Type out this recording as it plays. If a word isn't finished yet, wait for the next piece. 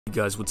Hey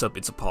guys, what's up?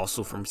 It's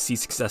Apostle from See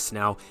Success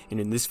Now,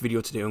 and in this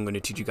video today I'm going to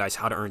teach you guys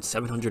how to earn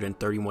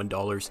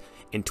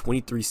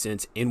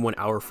 $731.23 in 1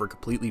 hour for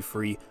completely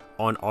free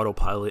on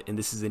autopilot, and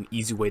this is an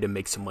easy way to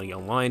make some money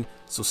online,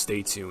 so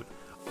stay tuned.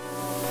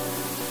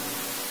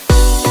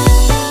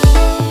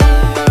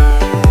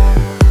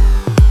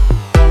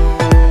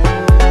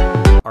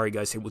 Alright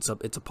guys, hey what's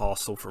up? It's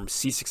Apostle from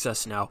See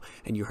Success Now,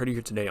 and you heard it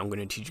here today. I'm going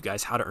to teach you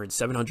guys how to earn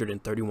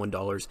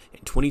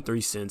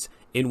 $731.23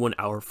 in 1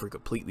 hour for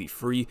completely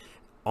free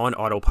on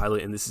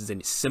autopilot, and this is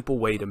a simple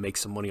way to make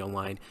some money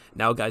online.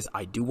 Now guys,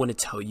 I do want to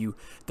tell you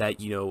that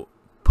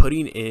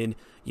putting in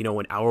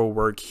an hour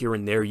work here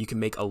and there, you can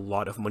make a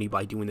lot of money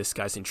by doing this,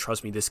 guys, and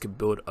trust me, this could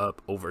build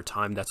up over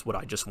time. That's what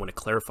I just want to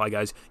clarify,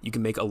 guys. You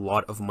can make a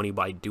lot of money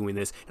by doing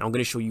this, and I'm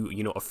going to show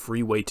you a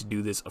free way to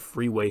do this, a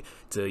free way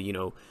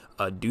to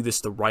do this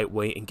the right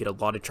way and get a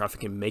lot of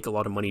traffic and make a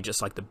lot of money,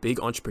 just like the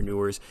big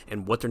entrepreneurs.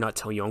 And what they're not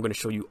telling you, I'm going to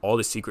show you all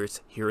the secrets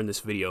here in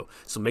this video,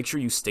 so make sure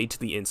you stay to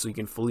the end so you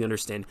can fully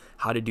understand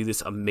how to do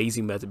this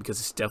amazing method,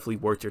 because it's definitely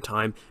worth your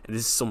time, and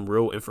this is some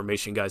real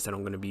information, guys, that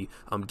I'm going to be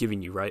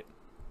giving you, right?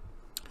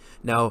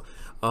 Now,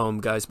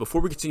 guys,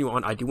 before we continue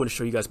on, I do want to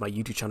show you guys my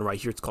YouTube channel right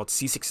here. It's called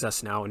See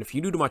Success Now, and if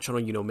you're new to my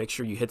channel, make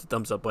sure you hit the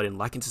thumbs up button,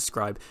 like and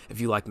subscribe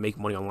if you like make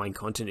money online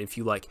content. If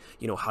you like,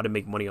 how to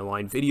make money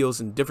online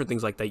videos and different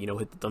things like that,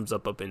 hit the thumbs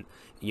up and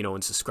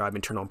and subscribe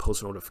and turn on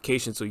post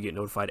notifications so you get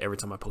notified every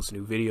time I post a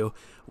new video,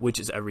 which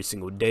is every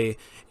single day.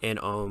 And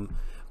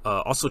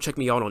also check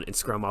me out on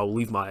Instagram. I will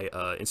leave my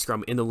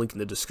Instagram in the link in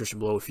the description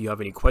below. If you have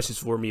any questions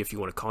for me, if you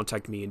want to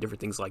contact me and different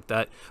things like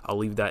that, I'll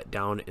leave that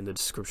down in the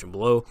description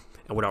below.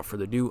 And without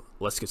further ado,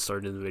 let's get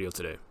started in the video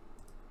today.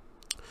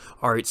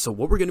 Alright, so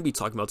what we're going to be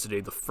talking about today,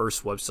 the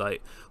first website,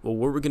 well,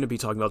 what we're going to be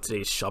talking about today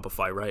is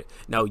Shopify, right?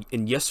 Now,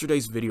 in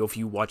yesterday's video, if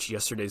you watched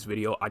yesterday's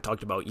video, I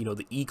talked about,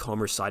 the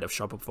e-commerce side of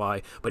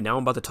Shopify, but now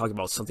I'm about to talk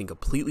about something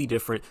completely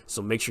different,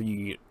 so make sure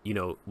you,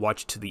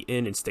 watch to the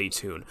end and stay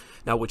tuned.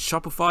 Now, with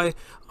Shopify,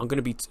 I'm going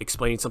to be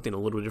explaining something a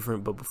little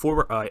different, but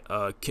before I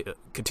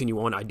continue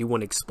on, I do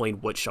want to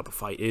explain what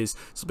Shopify is.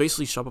 So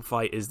basically,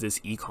 Shopify is this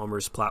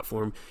e-commerce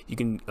platform. You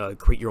can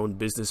create your own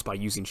business by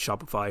using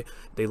Shopify.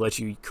 They let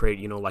you create,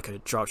 like a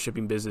drop shipping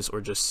business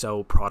or just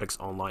sell products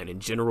online in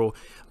general,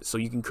 so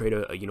you can create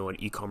an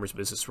e-commerce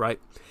business, right?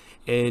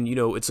 And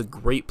it's a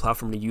great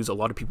platform to use. A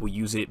lot of people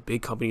use it.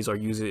 Big companies are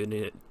using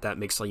it. That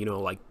makes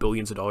like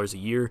billions of dollars a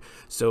year.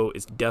 So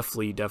it's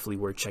definitely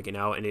worth checking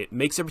out, and it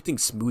makes everything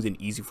smooth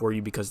and easy for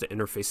you because the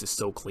interface is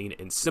so clean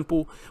and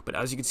simple. But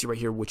as you can see right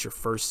here, with your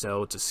first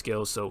sell to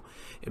scale, so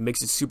it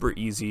makes it super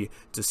easy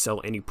to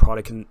sell any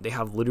product, and they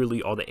have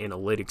literally all the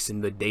analytics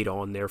and the data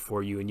on there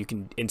for you, and you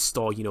can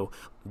install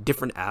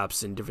different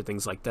apps and different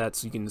things like that.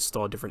 So you can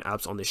install different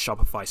apps on the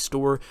Shopify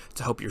store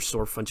to help your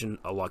store function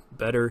a lot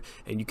better,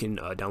 and you can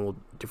download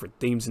different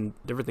themes and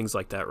different things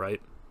like that,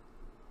 right?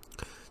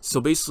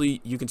 So basically,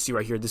 you can see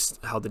right here, this is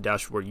how the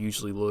dashboard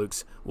usually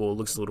looks. Well, it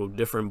looks a little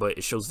different, but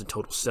it shows the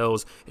total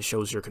sales, it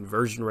shows your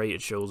conversion rate,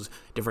 it shows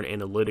different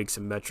analytics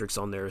and metrics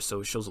on there,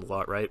 so it shows a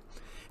lot, right?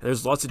 And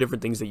there's lots of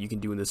different things that you can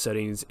do in the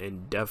settings,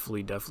 and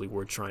definitely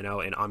worth trying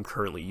out, and I'm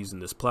currently using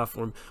this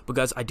platform. But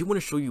guys, I do want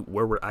to show you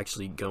where we're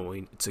actually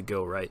going to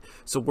go, right?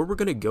 So where we're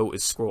going to go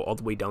is scroll all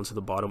the way down to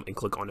the bottom and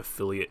click on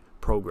affiliate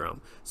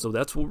program. So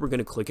that's what we're going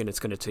to click, and it's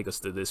going to take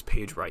us to this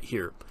page right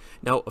here.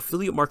 Now,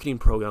 affiliate marketing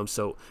program.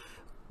 So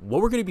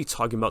what we're going to be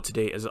talking about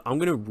today is I'm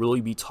going to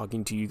really be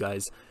talking to you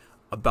guys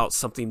about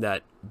something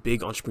that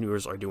big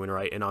entrepreneurs are doing,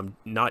 right? And I'm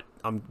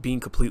being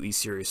completely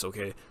serious,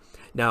 okay?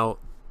 Now,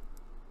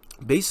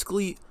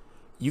 basically,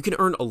 you can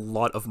earn a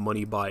lot of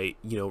money by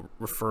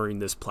referring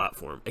this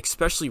platform,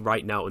 especially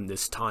right now in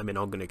this time, and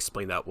I'm going to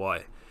explain that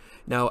why.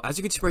 Now, as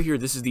you can see right here,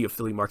 this is the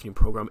affiliate marketing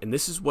program, and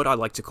this is what I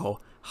like to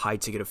call high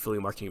ticket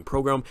affiliate marketing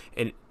program.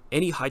 And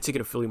any high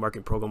ticket affiliate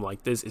marketing program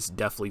like this is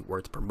definitely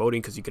worth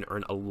promoting, because you can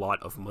earn a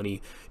lot of money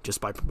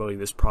just by promoting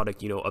this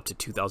product, up to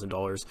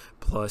 $2,000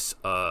 plus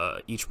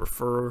each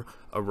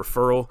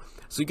referral.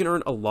 So you can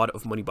earn a lot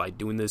of money by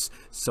doing this.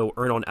 So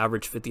earn on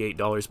average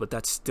 $58, but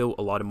that's still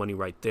a lot of money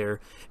right there.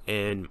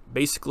 And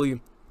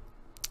basically,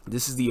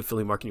 this is the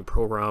affiliate marketing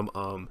program.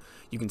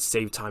 You can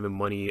save time and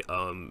money.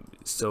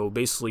 So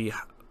basically,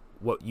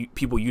 what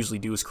people usually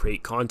do is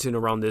create content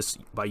around this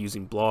by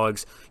using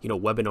blogs,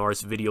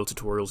 webinars, video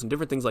tutorials, and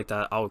different things like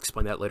that. I'll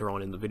explain that later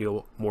on in the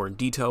video more in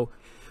detail.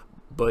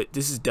 But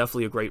this is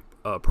definitely a great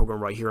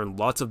program right here, and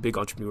lots of big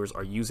entrepreneurs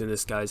are using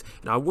this, guys.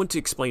 And I want to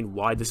explain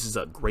why this is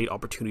a great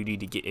opportunity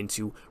to get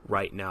into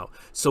right now.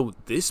 So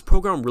this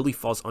program really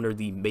falls under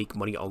the make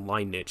money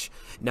online niche.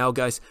 Now,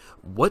 guys,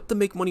 what the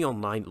make money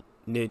online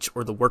niche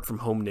or the work from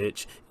home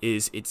niche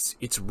is,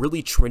 it's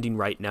really trending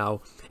right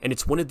now, and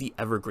it's one of the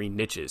evergreen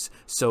niches.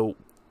 So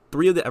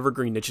three of the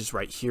evergreen niches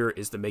right here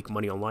is the make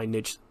money online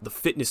niche, the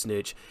fitness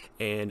niche,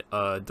 and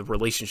the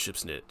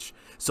relationships niche.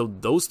 So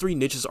those three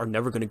niches are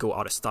never going to go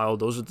out of style.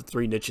 Those are the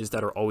three niches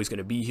that are always going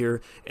to be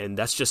here, and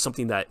that's just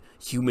something that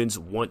humans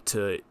want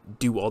to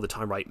do all the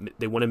time, right?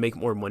 They want to make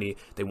more money,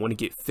 they want to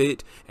get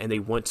fit, and they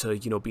want to,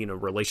 you know, be in a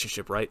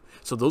relationship, right?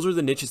 So those are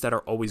the niches that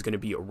are always going to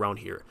be around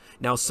here.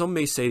 Now, some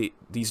may say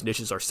these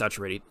niches are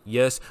saturated.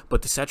 Yes,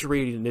 but the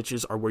saturated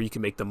niches are where you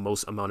can make the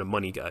most amount of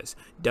money, guys.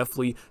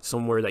 Definitely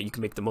somewhere that you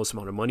can make the most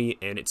amount of money,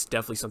 and it's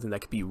definitely something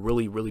that could be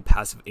really, really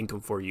passive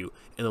income for you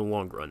in the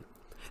long run.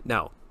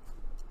 Now,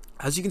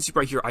 as you can see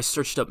right here, I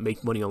searched up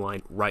make money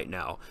online right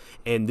now,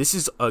 and this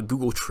is a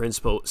Google Trends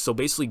post. So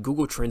basically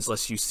Google Trends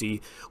lets you see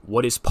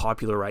what is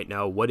popular right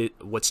now,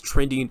 what's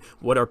trending,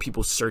 what are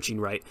people searching,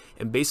 right?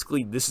 And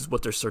basically this is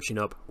what they're searching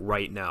up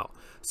right now.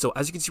 So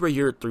as you can see right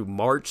here, through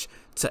March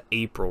to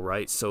April,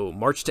 right? So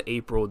March to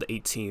April the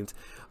 18th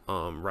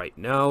right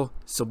now.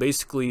 So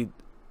basically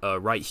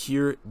right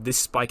here, this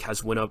spike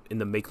has went up in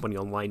the make money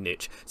online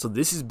niche. So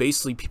this is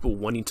basically people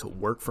wanting to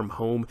work from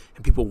home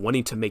and people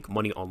wanting to make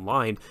money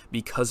online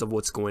because of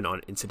what's going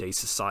on in today's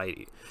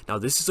society. Now,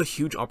 this is a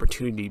huge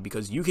opportunity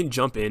because you can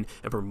jump in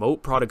and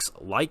promote products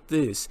like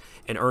this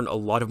and earn a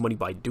lot of money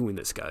by doing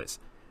this, guys.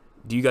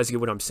 Do you guys get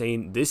what I'm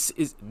saying? This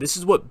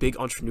is what big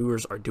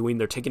entrepreneurs are doing.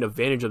 They're taking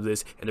advantage of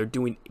this, and they're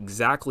doing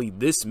exactly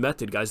this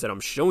method, guys, that I'm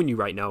showing you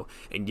right now.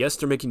 And yes,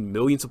 they're making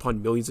millions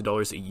upon millions of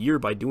dollars a year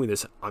by doing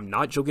this. I'm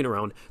not joking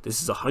around.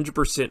 This is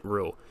 100%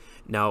 real.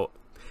 Now,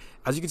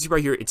 as you can see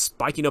right here, it's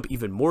spiking up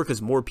even more because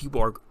more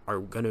people are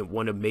going to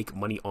want to make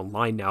money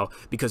online now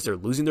because they're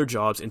losing their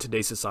jobs in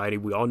today's society.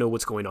 We all know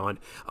what's going on.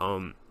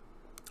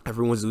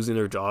 Everyone's losing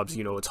their jobs,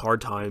 you know, it's hard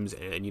times,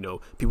 and, you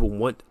know, people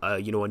want,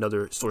 you know,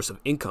 another source of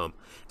income.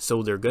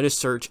 So they're going to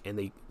search,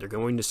 and they're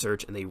going to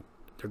search, and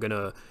they're going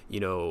to, you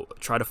know,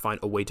 try to find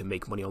a way to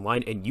make money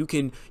online. And you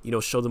can, you know,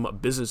 show them a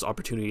business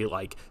opportunity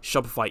like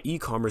Shopify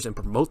e-commerce and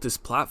promote this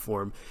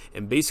platform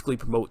and basically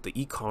promote the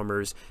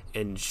e-commerce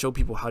and show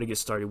people how to get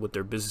started with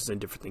their business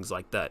and different things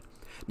like that.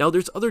 Now,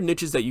 there's other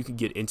niches that you can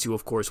get into,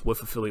 of course,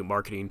 with affiliate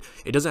marketing.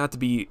 It doesn't have to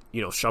be,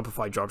 you know,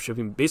 Shopify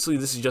dropshipping. Basically,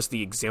 this is just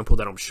the example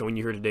that I'm showing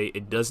you here today.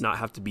 It does not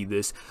have to be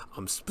this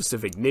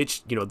specific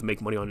niche, you know, the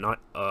make money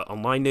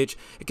online niche.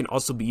 It can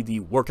also be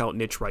the workout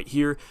niche right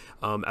here.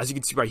 As you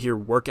can see right here,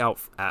 workout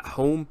at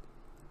home.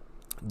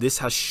 This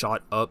has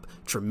shot up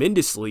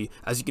tremendously.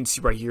 As you can see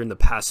right here in the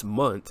past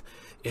month,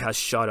 it has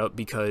shot up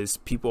because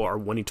people are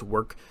wanting to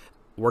work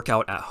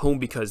out at home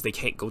because they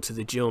can't go to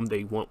the gym.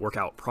 They want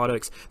workout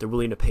products. They're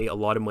willing to pay a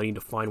lot of money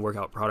to find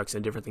workout products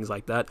and different things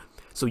like that.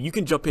 So you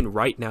can jump in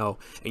right now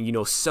and, you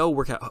know, sell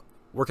workout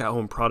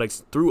home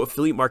products through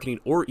affiliate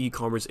marketing or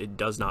e-commerce. It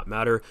does not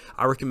matter.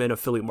 I recommend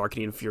affiliate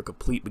marketing if you're a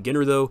complete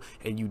beginner though,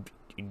 and you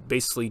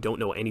basically don't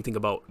know anything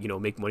about, you know,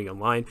 make money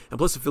online. And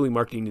plus, affiliate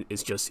marketing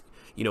is just,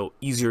 you know,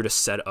 easier to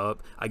set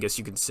up, I guess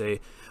you can say.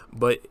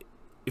 But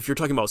if you're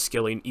talking about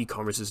scaling,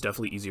 e-commerce is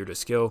definitely easier to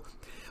scale.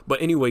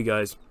 But anyway,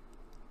 guys,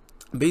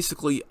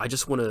 basically, I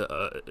just want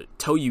to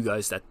tell you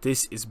guys that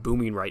this is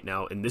booming right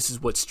now, and this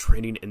is what's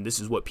trending, and this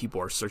is what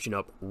people are searching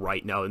up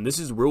right now, and this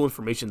is real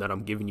information that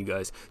I'm giving you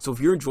guys. So if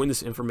you're enjoying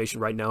this information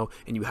right now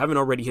and you haven't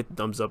already hit the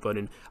thumbs up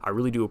button, I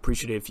really do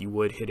appreciate it if you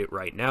would hit it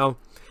right now.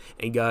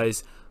 And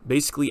guys,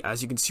 basically,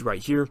 as you can see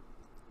right here,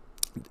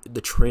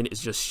 the trend is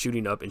just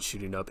shooting up and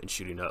shooting up and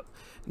shooting up.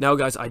 Now,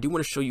 guys, I do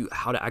want to show you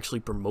how to actually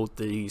promote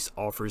these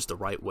offers the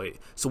right way.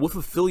 So with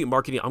affiliate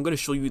marketing, I'm going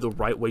to show you the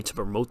right way to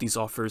promote these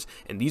offers,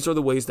 and these are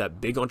the ways that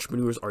big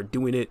entrepreneurs are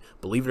doing it.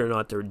 Believe it or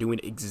not, they're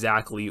doing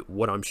exactly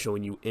what I'm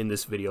showing you in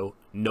this video.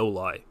 No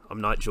lie,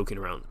 I'm not joking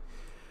around.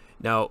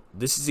 Now,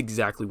 this is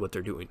exactly what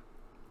they're doing.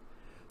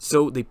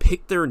 So they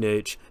pick their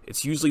niche.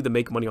 It's usually the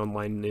make money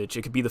online niche.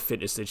 It could be the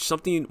fitness niche,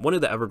 one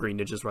of the evergreen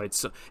niches, right?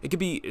 So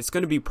it's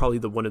going to be probably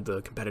one of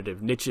the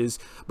competitive niches,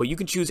 but you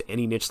can choose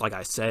any niche, like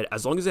I said,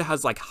 as long as it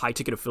has like high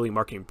ticket affiliate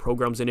marketing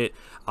programs in it.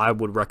 I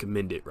would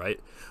recommend it,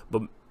 right?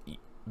 But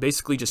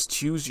basically just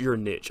choose your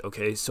niche.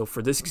 Okay. So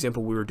for this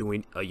example, we were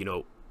doing,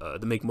 the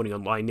make money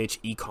online niche,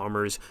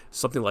 e-commerce,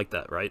 something like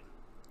that, right?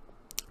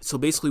 So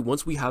basically,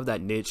 once we have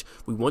that niche,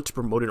 we want to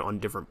promote it on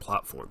different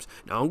platforms.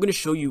 Now I'm going to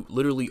show you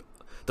literally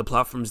the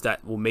platforms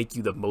that will make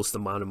you the most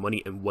amount of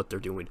money and what they're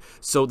doing.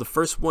 So the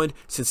first one,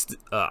 since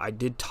I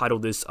did title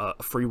this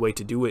a free way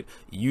to do it,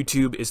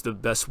 YouTube is the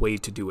best way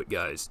to do it,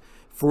 guys,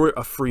 for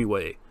a free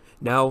way.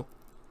 Now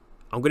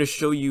I'm going to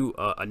show you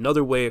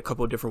another way, a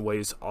couple of different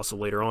ways also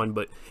later on,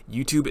 but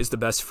YouTube is the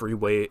best free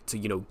way to,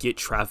 get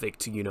traffic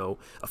to,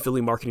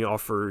 affiliate marketing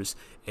offers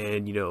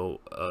and,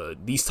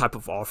 these type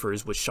of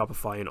offers with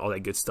Shopify and all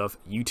that good stuff.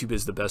 YouTube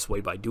is the best way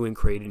by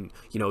creating,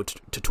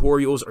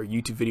 tutorials or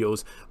YouTube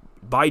videos.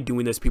 By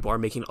doing this, people are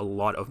making a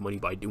lot of money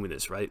by doing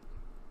this, right?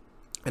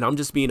 And I'm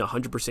just being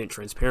 100%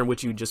 transparent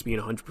with you, just being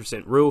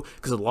 100% real,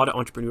 because a lot of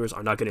entrepreneurs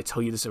are not going to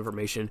tell you this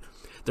information.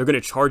 They're going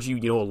to charge you,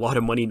 a lot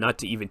of money not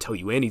to even tell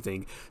you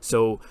anything.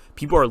 So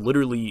people are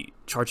literally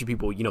charging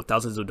people,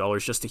 thousands of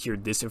dollars just to hear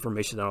this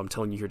information that I'm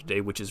telling you here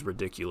today, which is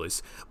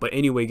ridiculous. But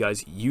anyway,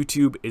 guys,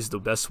 YouTube is the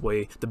best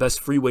way, the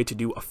best free way to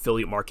do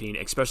affiliate marketing,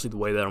 especially the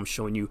way that I'm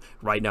showing you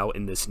right now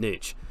in this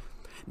niche.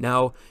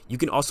 Now, you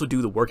can also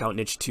do the workout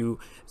niche too.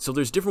 So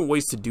there's different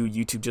ways to do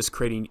YouTube, just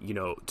creating,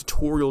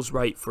 tutorials,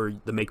 right, for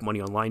the make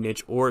money online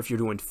niche. Or if you're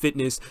doing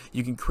fitness,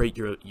 you can create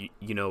your,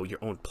 your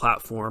own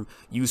platform.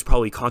 Use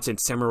probably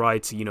Content Samurai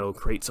to,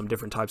 create some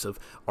different types of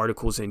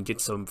articles and get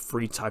some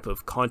free type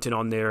of content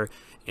on there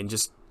and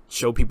just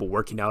show people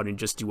working out and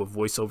just do a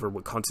voiceover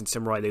with Content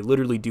Samurai. They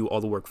literally do all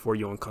the work for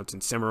you on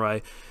Content Samurai.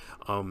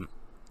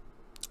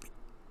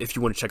 If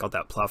you want to check out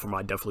that platform,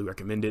 I definitely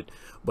recommend it.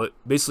 But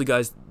basically,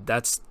 guys,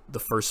 that's the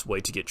first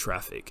way to get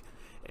traffic,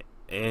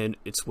 and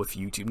it's with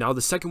YouTube. Now,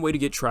 the second way to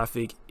get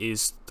traffic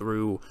is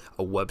through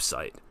a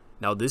website.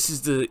 Now, this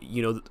is the,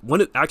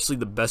 actually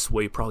the best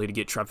way probably to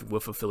get traffic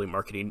with affiliate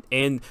marketing,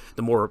 and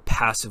the more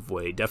passive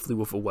way, definitely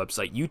with a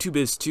website. YouTube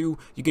is too.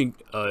 You can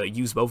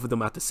use both of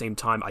them at the same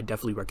time. I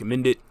definitely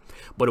recommend it,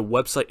 but a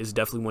website is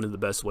definitely one of the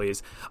best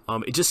ways.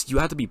 You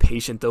have to be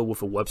patient though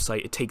with a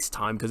website. It takes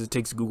time because it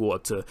takes Google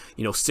up to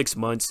 6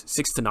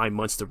 to 9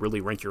 months to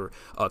really rank your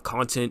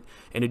content,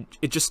 and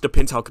it just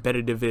depends how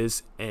competitive it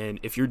is. And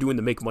if you're doing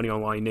the make money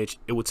online niche,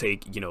 it will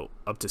take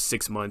up to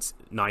 6 months,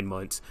 9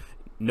 months.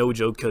 No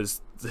joke,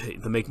 because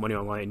the make money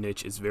online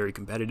niche is very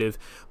competitive.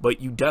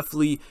 But you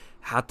definitely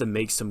have to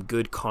make some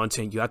good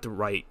content. You have to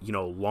write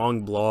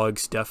long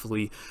blogs.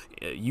 Definitely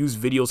use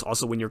videos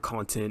also in your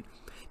content.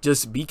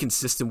 Just be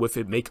consistent with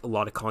it. Make a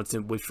lot of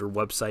content with your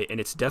website, and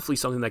it's definitely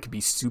something that could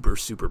be super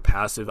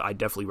passive. I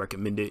definitely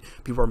recommend it.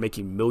 People are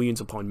making millions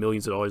upon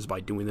millions of dollars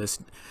by doing this,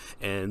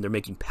 and they're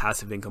making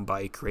passive income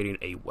by creating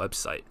a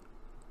website.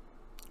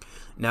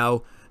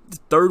 Now, the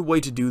third way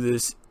to do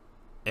this,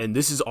 and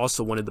this is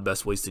also one of the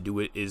best ways to do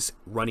it, is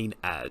running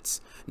ads.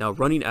 Now,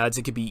 running ads,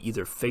 it could be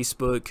either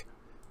Facebook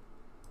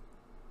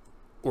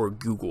or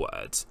Google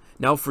ads.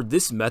 Now, for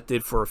this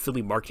method for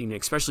affiliate marketing,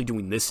 especially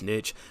doing this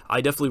niche,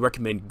 I definitely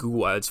recommend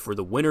Google ads for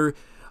the winner.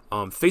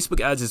 Facebook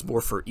ads is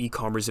more for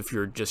e-commerce. If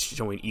you're just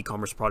showing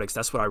e-commerce products,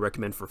 that's what I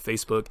recommend for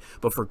Facebook.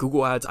 But for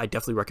Google ads, I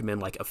definitely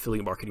recommend like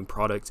affiliate marketing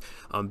products,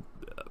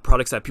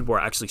 products that people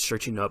are actually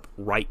searching up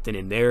right then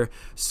and there.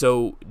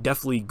 So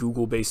definitely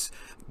Google-based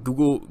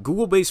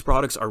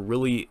products are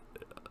really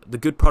the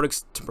good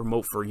products to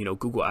promote for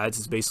Google ads.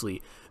 Is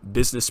basically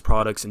business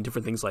products and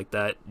different things like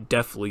that.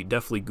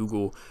 Definitely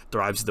Google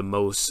thrives the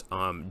most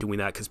doing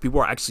that, because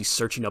people are actually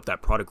searching up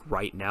that product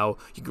right now.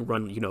 You can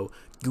run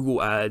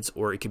Google ads,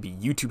 or it could be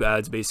YouTube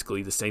ads,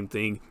 basically the same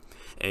thing,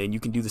 and you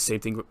can do the same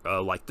thing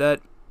like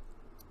that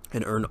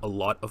and earn a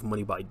lot of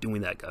money by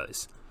doing that,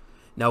 guys.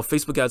 Now,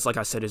 Facebook ads, like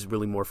I said, is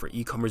really more for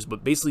e-commerce,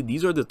 but basically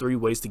these are the 3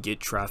 ways to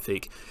get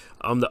traffic.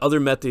 The other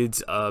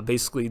methods,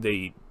 basically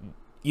they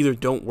either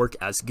don't work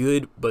as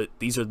good, but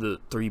these are the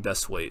 3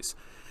 best ways.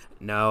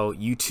 Now,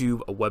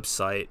 YouTube, a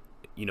website,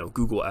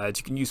 Google ads.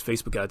 You can use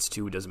Facebook ads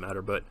too, it doesn't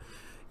matter, but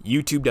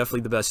YouTube,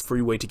 definitely the best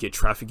free way to get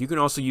traffic. You can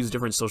also use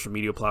different social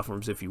media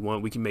platforms if you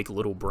want. We can make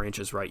little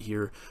branches right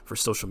here for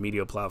social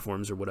media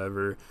platforms or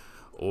whatever,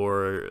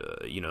 or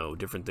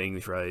different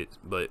things, right?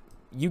 But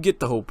you get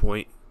the whole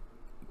point.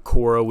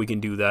 Quora, we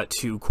can do that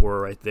too,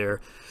 Quora right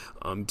there,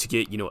 to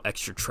get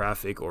extra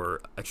traffic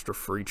or extra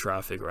free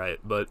traffic, right?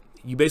 But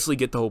you basically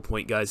get the whole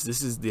point, guys.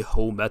 This is the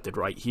whole method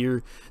right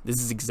here.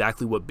 This is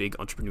exactly what big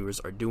entrepreneurs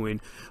are doing.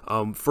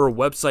 For a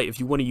website, if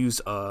you want to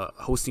use a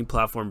hosting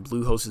platform,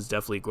 Bluehost is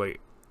definitely a great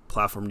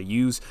platform to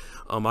use.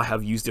 I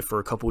have used it for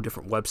a couple of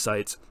different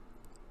websites.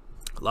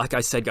 Like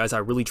I said, guys, I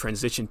really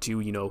transitioned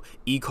to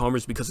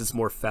e-commerce because it's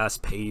more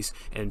fast-paced,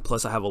 and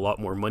plus I have a lot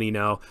more money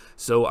now,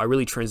 so I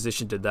really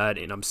transitioned to that,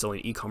 and I'm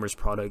selling e-commerce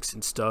products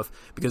and stuff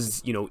because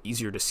it's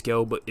easier to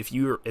scale. But if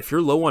you're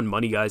low on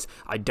money, guys,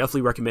 I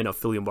definitely recommend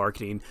affiliate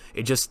marketing.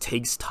 It just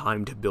takes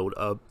time to build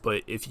up,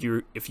 but if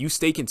you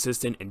stay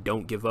consistent and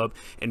don't give up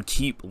and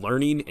keep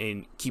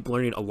learning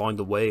along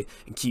the way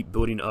and keep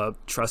building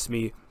up, trust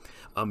me,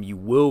 you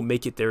will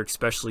make it there,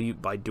 especially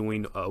by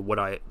doing what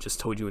I just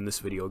told you in this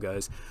video,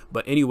 guys.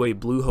 But anyway,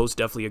 Bluehost,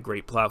 definitely a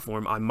great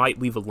platform. I might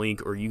leave a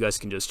link, or you guys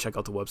can just check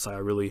out the website. I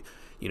really,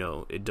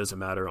 it doesn't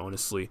matter,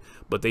 honestly.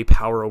 But they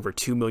power over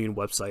 2 million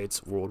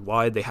websites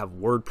worldwide. They have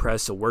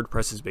WordPress. So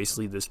WordPress is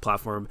basically this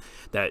platform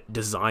that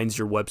designs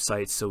your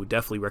website. So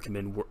definitely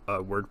recommend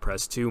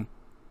WordPress too.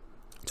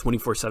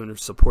 24/7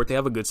 support. They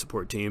have a good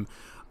support team,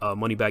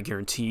 money back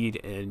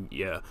guaranteed, and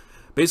yeah,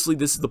 basically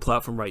this is the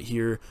platform right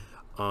here.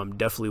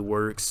 Definitely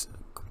works,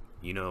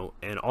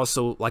 and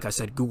also, like I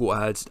said, Google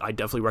ads. I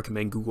definitely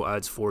recommend Google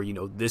ads for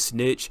this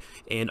niche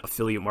and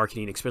affiliate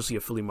marketing, especially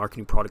affiliate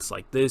marketing products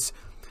like this.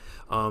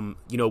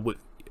 With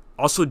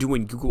also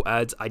doing Google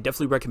ads, I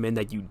definitely recommend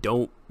that you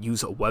don't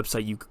use a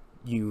website.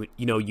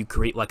 You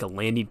create like a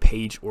landing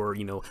page or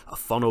a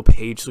funnel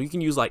page, so you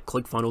can use like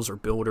ClickFunnels or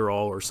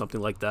Builderall or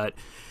something like that,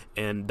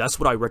 and that's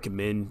what I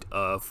recommend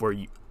for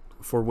you.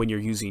 for when you're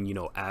using, you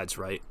know, ads,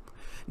 right?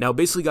 Now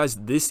basically guys,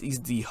 this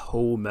is the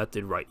whole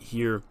method right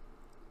here.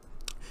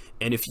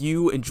 And if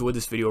you enjoyed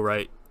this video,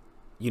 right,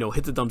 you know,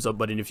 hit the thumbs up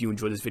button if you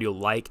enjoy this video,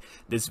 like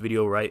this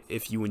video, right,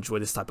 if you enjoy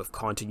this type of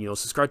content, you know,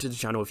 subscribe to the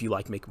channel if you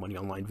like make money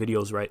online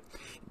videos, right?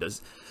 It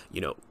does,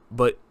 you know,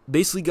 but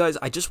basically guys,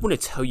 I just want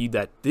to tell you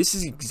that this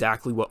is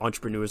exactly what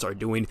entrepreneurs are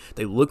doing.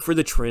 They look for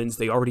the trends,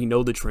 they already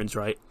know the trends,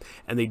 right,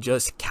 and they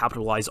just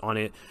capitalize on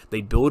it.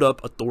 They build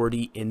up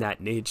authority in that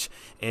niche,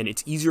 and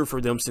it's easier for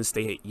them since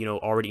they, you know,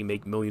 already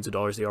make millions of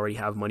dollars, they already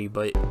have money.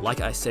 But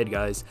like I said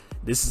guys,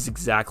 this is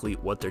exactly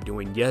what they're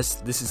doing. Yes,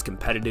 this is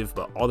competitive,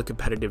 but all the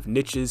competitive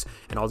niches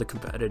and all the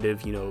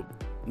competitive, you know,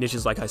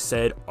 niches, like I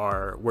said,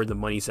 are where the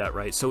money's at,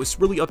 right? So it's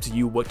really up to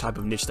you what type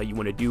of niche that you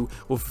want to do.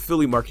 With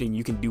affiliate marketing,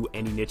 you can do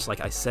any niche,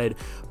 like I said,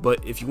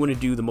 but if you want to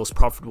do the most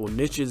profitable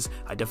niches,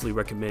 I definitely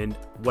recommend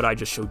what I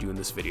just showed you in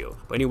this video.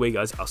 But anyway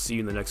guys, I'll see you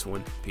in the next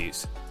one.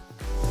 Peace.